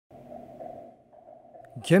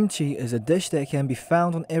Kimchi is a dish that can be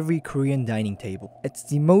found on every Korean dining table. It's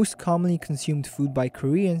the most commonly consumed food by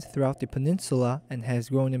Koreans throughout the peninsula and has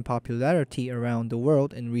grown in popularity around the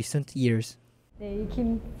world in recent years.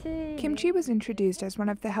 Kimchi was introduced as one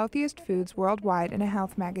of the healthiest foods worldwide in a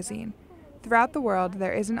health magazine. Throughout the world,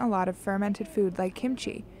 there isn't a lot of fermented food like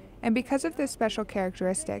kimchi, and because of this special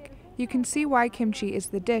characteristic, you can see why kimchi is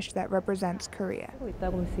the dish that represents Korea.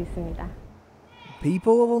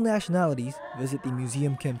 People of all nationalities visit the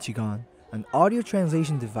Museum Kimchikan. An audio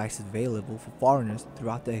translation device is available for foreigners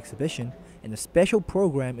throughout the exhibition, and a special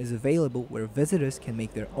program is available where visitors can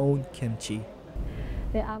make their own kimchi.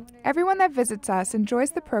 Everyone that visits us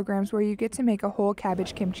enjoys the programs where you get to make a whole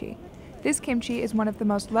cabbage kimchi. This kimchi is one of the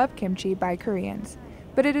most loved kimchi by Koreans,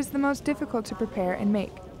 but it is the most difficult to prepare and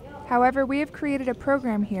make. However, we have created a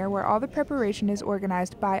program here where all the preparation is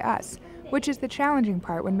organized by us, which is the challenging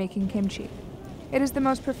part when making kimchi. It is the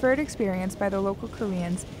most preferred experience by the local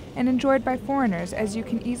Koreans and enjoyed by foreigners, as you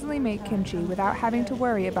can easily make kimchi without having to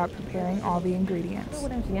worry about preparing all the ingredients.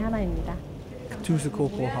 KATUSA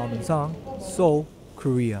Corporal Ham, Eun-Sang, Seoul,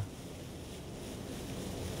 Korea.